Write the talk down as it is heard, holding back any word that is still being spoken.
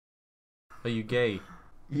Are you gay?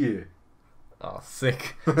 Yeah. Oh,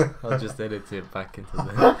 sick. I'll just edit it back into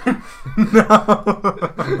there.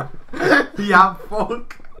 No. Yeah,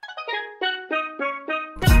 fuck.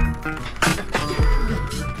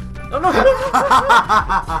 Oh no!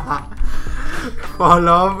 Fall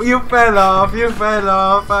off. You fell off. You fell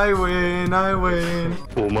off. I win. I win.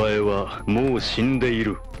 お前はもう死んでい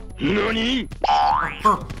る。何?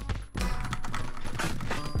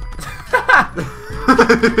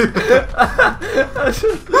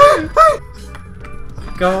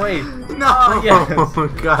 Go away. No. Oh, yes.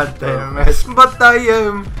 God damn it. But I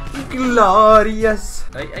am glorious.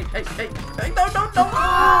 Hey,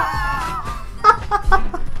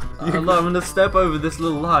 no! I'm gonna step over this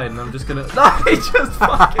little line and I'm just gonna. No, he just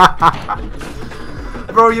fucking.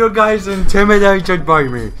 Bro, you guys are intimidated by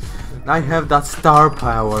me. I have that star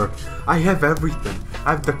power. I have everything.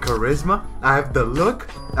 I have the charisma, I have the look,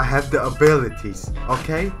 I have the abilities.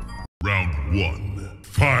 Okay? Round 1.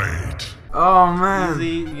 Fight! Oh man.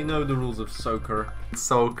 Easy, you know the rules of soccer.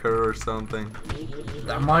 Soccer or something.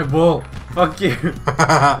 That's my ball. Fuck you.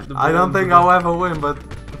 I don't think I'll ever win, but.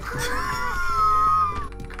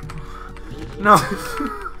 No.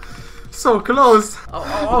 So close.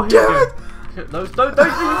 Oh, damn it! Don't you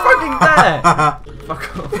fucking dare!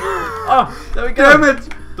 Fuck off. Oh, there we go. Damn it!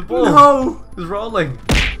 The ball No! is rolling.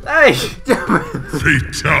 Hey! Damn it!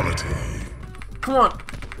 Fatality! Come on.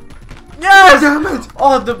 Yes! Damn it!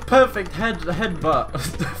 Oh, the perfect headbutt.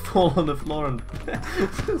 Fall on the floor and. Check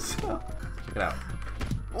it out.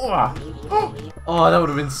 Oh, that would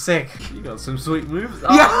have been sick. You got some sweet moves.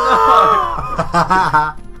 Oh,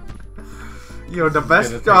 Yeah! no. You're the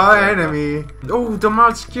best enemy. Oh, the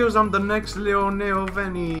match skills. I'm the next Lionel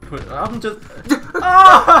Venny. I'm just.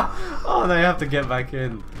 Oh, no, you have to get back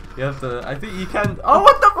in. You have to. I think you can. Oh,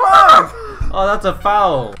 what the fuck? Oh, that's a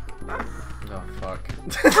foul. Oh, fuck.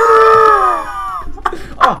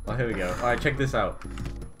 Oh, here we go. Alright, check this out.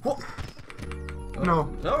 What? No.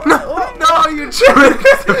 No, No, you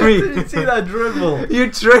tricked me. Did you see that dribble? You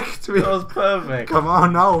tricked me. That was perfect. Come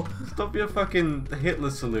on, no. Stop your fucking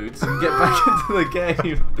Hitler salutes and get back into the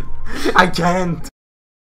game. I can't.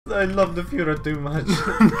 I love the Führer too much.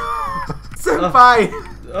 Senpai.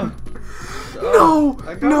 No.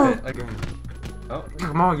 I got No. it. I got it. Oh,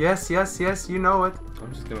 Come on. Yes. You know it.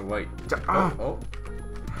 I'm just gonna wait. Ah. Oh.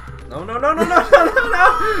 No.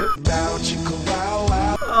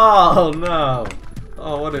 Oh no.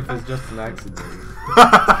 Oh, what if it's just an accident?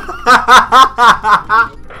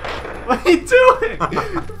 What are you doing?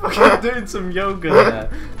 You're fucking doing some yoga there.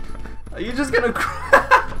 Are you just gonna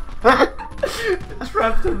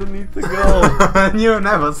trapped underneath the goal? You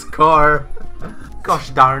never score. Gosh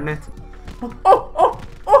darn it. Oh!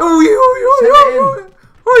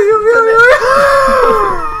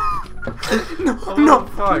 No.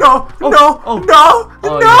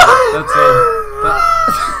 Oh, yeah, that's it.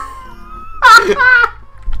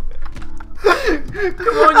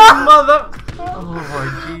 Come on, you mother! Oh my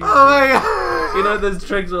Jesus. Oh my god. You know those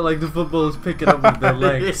tricks where like the football is picking up with their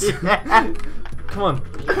legs. Yeah. Come on,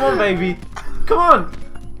 baby. Come on.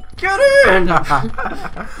 Get in!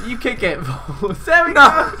 You kick it. There we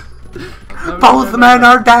go. Both men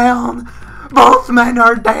are down. Both men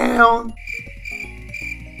are down.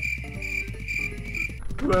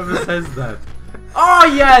 Whoever says that. Oh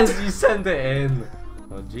yes, you sent it in.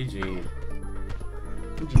 Oh, GG.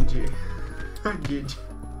 GG.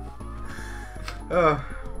 I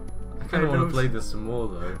kind of want to play this some more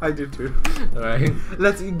though. I do too. Alright.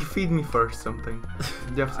 Let's feed me first something. Do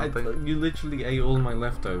you have something? You literally ate all my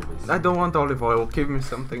leftovers. I don't want olive oil. Give me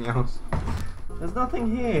something else. There's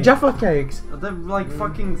nothing here. Jaffa cakes. They're like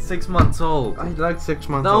fucking 6 months old. I like 6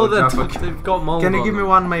 months No, old Jaffa cakes. they've got mold. Can you on give me them.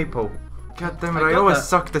 one maple? God damn it! I got always that.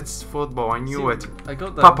 sucked at football. I knew it. I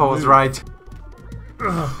got that. Papa was move. right.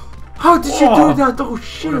 How did you do that? Oh What a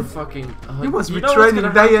shit! fucking. You must be know what's training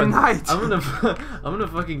gonna day happen? and night. I'm gonna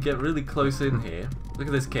fucking get really close in here. Look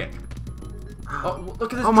at this kick. Oh,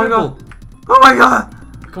 look at this Oh my dribble. god! Oh my god!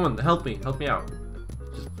 Come on, help me out.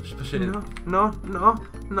 Just push it in. No.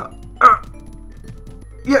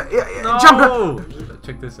 Yeah. No! Jump!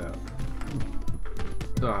 Check this out.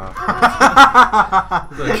 Ah.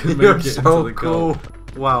 I can make You're it so into the cool. goal.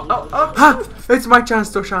 Wow. Oh. It's my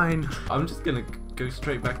chance to shine. I'm just gonna go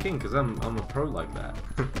straight back in because I'm a pro like that.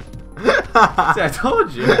 See, I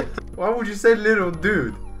told you. Why would you say little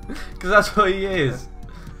dude? Because that's what he is.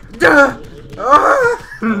 No.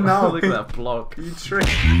 Look at that block. You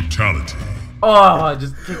tricked. Brutality. Oh, I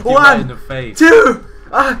just kicked you right in the face. 2.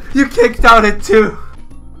 You kicked out at 2.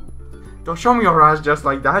 Don't show me your ass just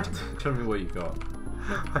like that. Tell me what you got.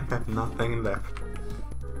 I have nothing left.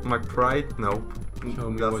 My pride? Nope. Show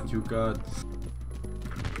me what you got.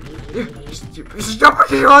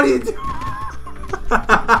 Stop it! What are you doing?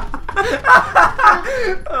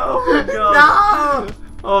 Oh my god. No!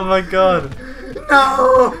 Oh my god.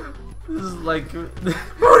 No! This is like...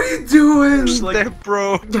 What are you doing? Step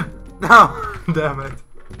bro. No! Damn it.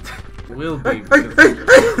 Will be. Hey!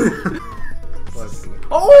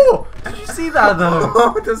 Oh! Did you see that though?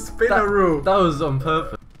 Oh, the spinneroo! That was on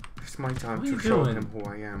purpose. It's my time What are to you show doing? him who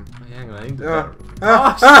I am. Hang on, I need to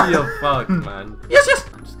Ah, oh, you're fucked, man. Yes, yes!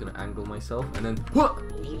 I'm just gonna angle myself and then... Oh!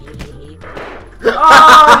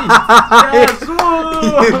 Yes!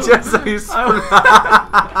 Whoa! You just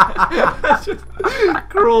just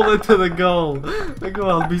crawl into the goal. Like, oh,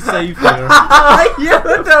 I'll be safe here.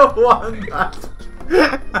 You're the one that...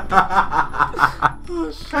 Oh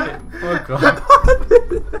shit. Oh god.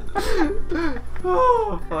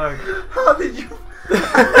 Oh fuck. How did you...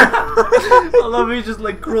 I love he just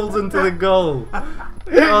like crawls into the goal.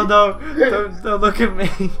 Oh no, don't look at me.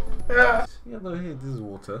 Yeah, no, here, this is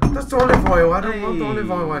water. That's olive oil, I don't want Hey. olive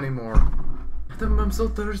oil anymore. I'm so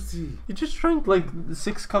thirsty. You just drank like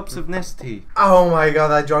 6 cups of Nestea. Oh my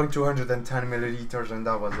god, I drank 210 milliliters and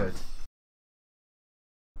that was it.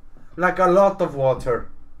 Like a lot of water.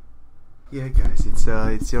 Yeah guys,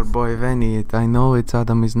 it's your boy Venny. I know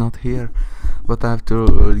Adam is not here, but I have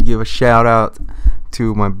to give a shout out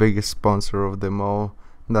to my biggest sponsor of them all.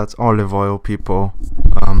 That's olive oil, people.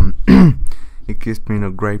 It keeps me in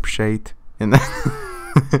a grape shape. In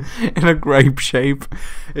a grape shape.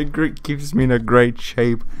 It keeps me in a great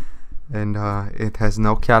shape. And it has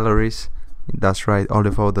no calories. That's right,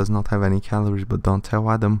 olive oil does not have any calories, but don't tell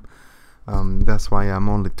Adam. That's why I'm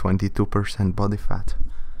only 22% body fat.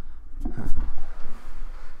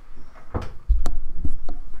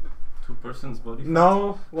 2% body fat?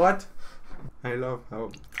 No, what? I love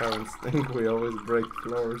how parents think we always break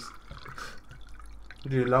floors.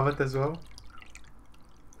 Do you love it as well?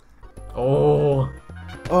 Oh.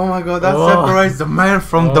 Oh my god, that Oh. separates the men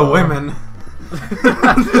from the Oh. women.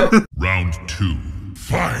 Round 2.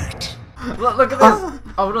 Fight. Look at this.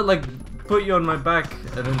 I would have like put you on my back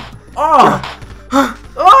and then... Oh!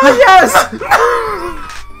 Oh yes!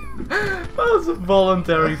 That was a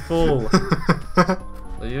voluntary fall.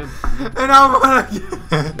 Are you, And I'm like,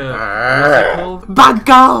 what's it called? back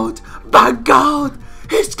out! Back out!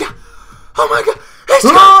 He's got... Oh my god! He's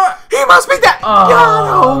got... He must be dead! Oh. God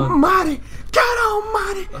almighty! God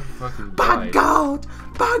almighty! I fucking Back died. out!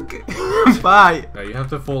 Back... Bye! No, you have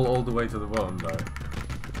to fall all the way to the bottom though.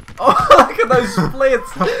 Oh, look at those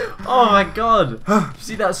splits! Oh my god! You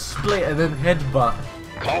see that split and then headbutt?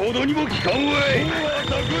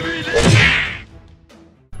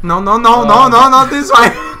 No, no, no, no, no, not this way!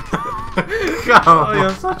 Come Oh, on. you're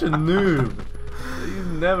such a noob. You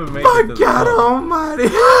never make it My to the God top. almighty!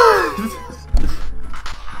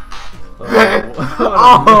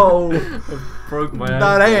 Oh, I broke my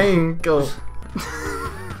That ankle. ankle!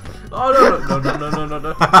 Oh no no no no no no no no no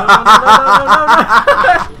no no!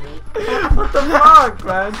 What the fuck,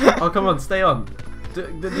 man? Oh come on, stay on.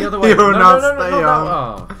 The other way. You're no, not no, no, no, stay no, on. no.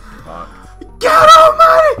 Oh, fuck. God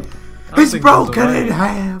almighty! I It's think there's a broken way. in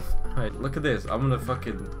half! Wait, look at this. I'm gonna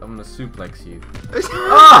suplex you.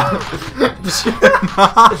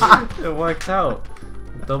 It worked out.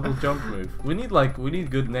 Double jump move. We need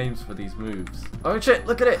good names for these moves. Oh shit!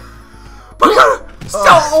 Look at it.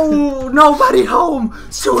 Oh, nobody home!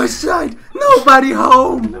 Suicide! Nobody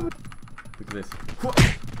home! Look at this.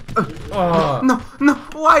 Oh. No, no,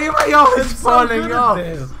 why am I always So falling good at off?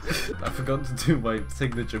 this. I forgot to do my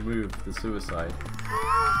signature move, the suicide.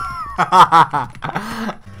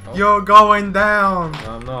 You're going down,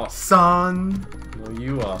 No, I'm not. son. No,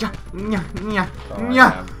 you are. Yeah, yeah, yeah, Oh, I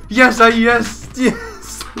yeah. am. Yes,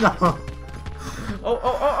 yes. No. Oh, oh,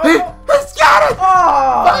 oh, He, oh! he's got it!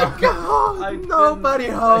 Oh! Back home! I Nobody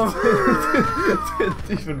didn't- home! I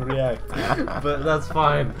didn't even react. But that's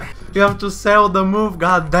fine. You have to sell the move,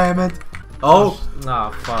 god damn it! Oh,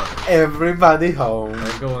 Nah, fuck. everybody home.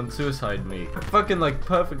 I go on suicide me. Fucking like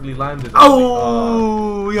perfectly landed.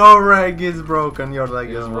 Oh, your leg is broken. Your leg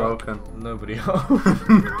You is know what? broken. Nobody home.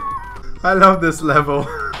 I love this level.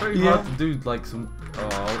 Very Yeah. hard to do like some.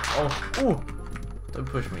 Oh, ooh! Don't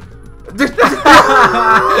push me.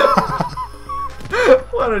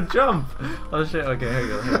 What a jump! Oh shit! Okay,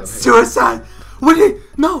 hang on. Suicide! Will he?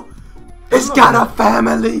 No! He's I'm got not a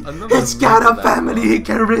family! I'm not He's gonna got risk a that, family! bro. He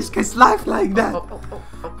can risk his life like that!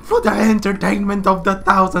 For the entertainment of the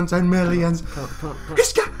thousands and millions!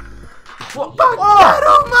 He's got... What? But God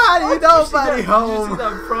almighty! Nobody Did you see home!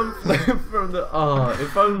 that from the? Oh,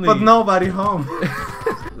 if only. But nobody home!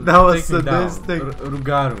 That was Take me down. sadistic.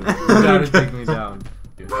 Rugaru, take me down.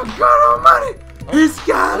 But God almighty! He's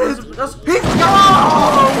got it! He's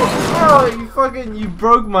got it! Oh, you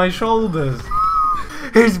broke my shoulders.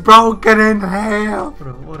 He's broken in hell!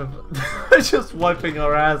 What a just wiping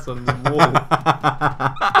our ass on the wall.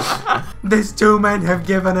 These two men have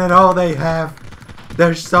given it all they have.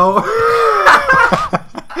 They're so...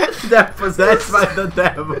 They're possessed by the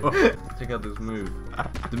devil. Check out this move.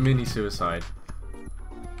 The mini suicide.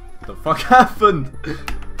 What the fuck happened?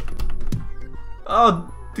 Oh,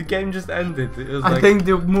 the game just ended. It was I like, think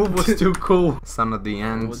the move was too cool. Son of the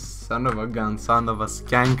ants, son of a gun, son of a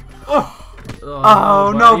skank. Oh,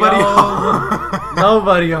 nobody home.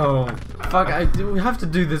 Nobody home. Fuck, we have to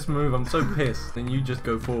do this move. I'm so pissed. Then you just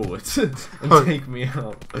go forward and take me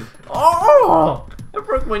out. Oh! I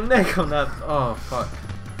broke my neck on that. Oh, fuck.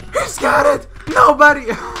 He's got it! Nobody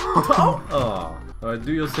Oh! Alright,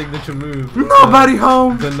 do your signature move. Nobody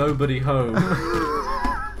home! The nobody home.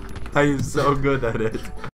 I am so good at it.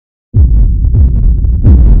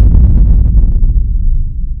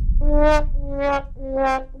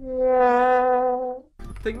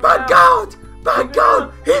 Back out! Back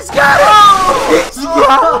out! He's got it! He's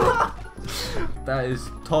got it! That is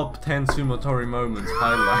top 10 Sumotori moments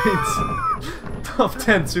highlights. Top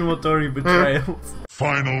 10 Sumotori betrayals.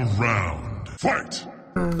 Final round. Fight!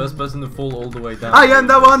 First person to fall all the way down. I am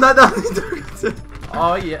the one that does it.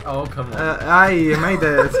 Oh yeah, oh come on. I made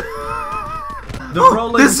it.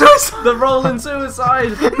 The rolling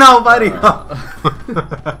suicide! Nobody.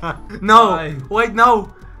 No, Bye. wait, no.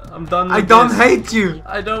 I'm done with I don't this. hate you.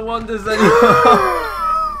 I don't want this anymore.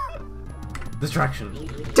 Distraction.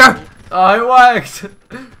 Oh, it worked!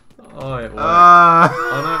 Oh, it worked.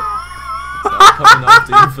 Oh no. So I'm coming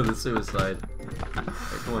after you for the suicide. Okay,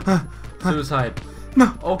 come on. Suicide.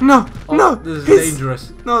 No, Oh, no, oh, no. This is He's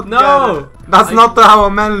dangerous. not No! That's not how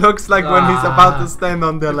a man looks like when he's about to stand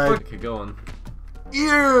on the leg. Okay, go on.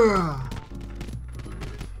 Yeah.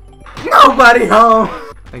 Nobody home.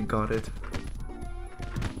 I got it.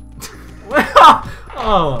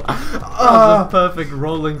 Oh, that was a perfect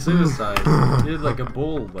rolling suicide. You did like a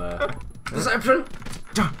ball there. Deception!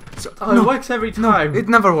 Oh, it works every time. It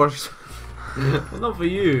never works. Well, not for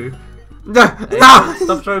you. No. Hey,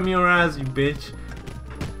 stop showing me your ass, you bitch.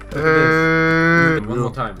 One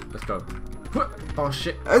more time. Let's go. Oh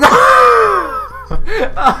shit. Oh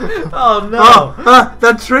no.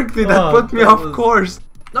 That tricked me. That put me off course.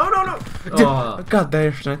 No. Oh, God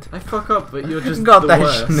damn it. I fuck up, but you're just God the damn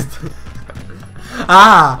worst.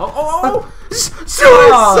 Ah. Oh.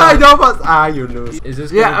 Suicide of us. Ah, you lose. Is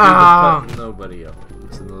this gonna do the nobody else?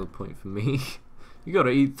 That's another point for me. You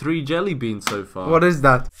gotta eat 3 jelly beans so far. What is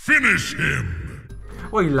that? Finish him!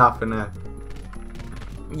 What are you laughing at?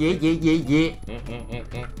 Yeah.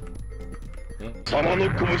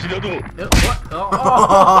 What?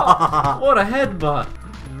 Oh, what a headbutt!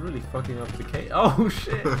 He's really fucking up the cake. Oh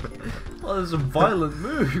shit! Oh, there's a violent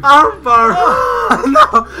move. Armbar!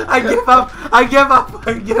 No! I give up!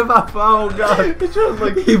 Oh god! It just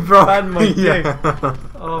like He broke my dick. yeah.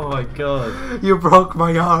 Oh my god! You broke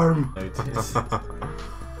my arm. Notice.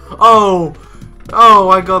 Oh!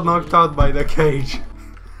 I got knocked out by the cage.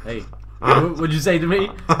 Hey, what'd you say to me?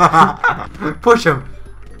 Push him.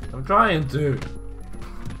 I'm trying to.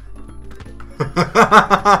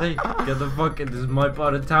 Hey, get the fuck in. This is my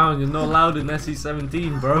part of town. You're not allowed in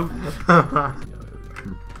SE17, bro.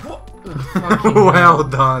 Well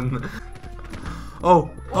done. Oh!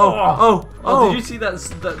 Did you see that?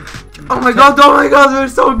 Oh my god, we're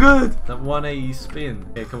so good! That 180 spin.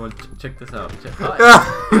 Hey, come on, check this out. You're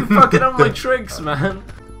fucking up my tricks, man.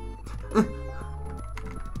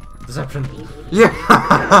 Deception. Yeah!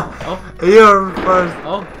 Oh. You're first.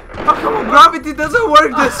 Oh, come on, gravity doesn't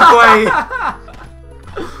work this way!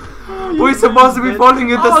 We're supposed to be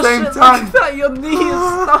falling at the same shit, time! Look at that, your knee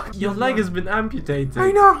is stuck! Your leg has been amputated.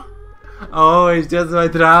 I know! Oh, it's just my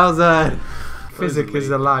trouser! Physics is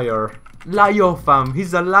a liar. Liar, fam.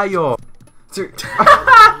 He's a liar.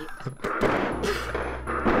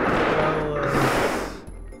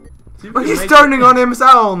 He's turning on his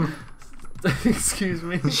own. Excuse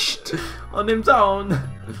me. On his own.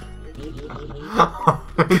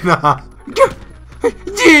 Nah. Come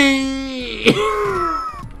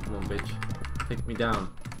on, bitch. Take me down.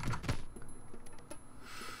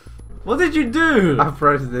 What did you do? I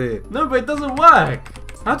pressed it. No, but it doesn't work.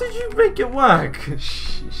 How did you make it work?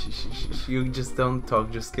 You just don't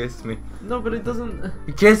talk, just kiss me. No, but it doesn't.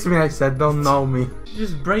 Kiss me, I said, don't know me. You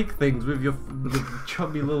just break things with your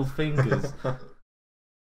chubby little fingers.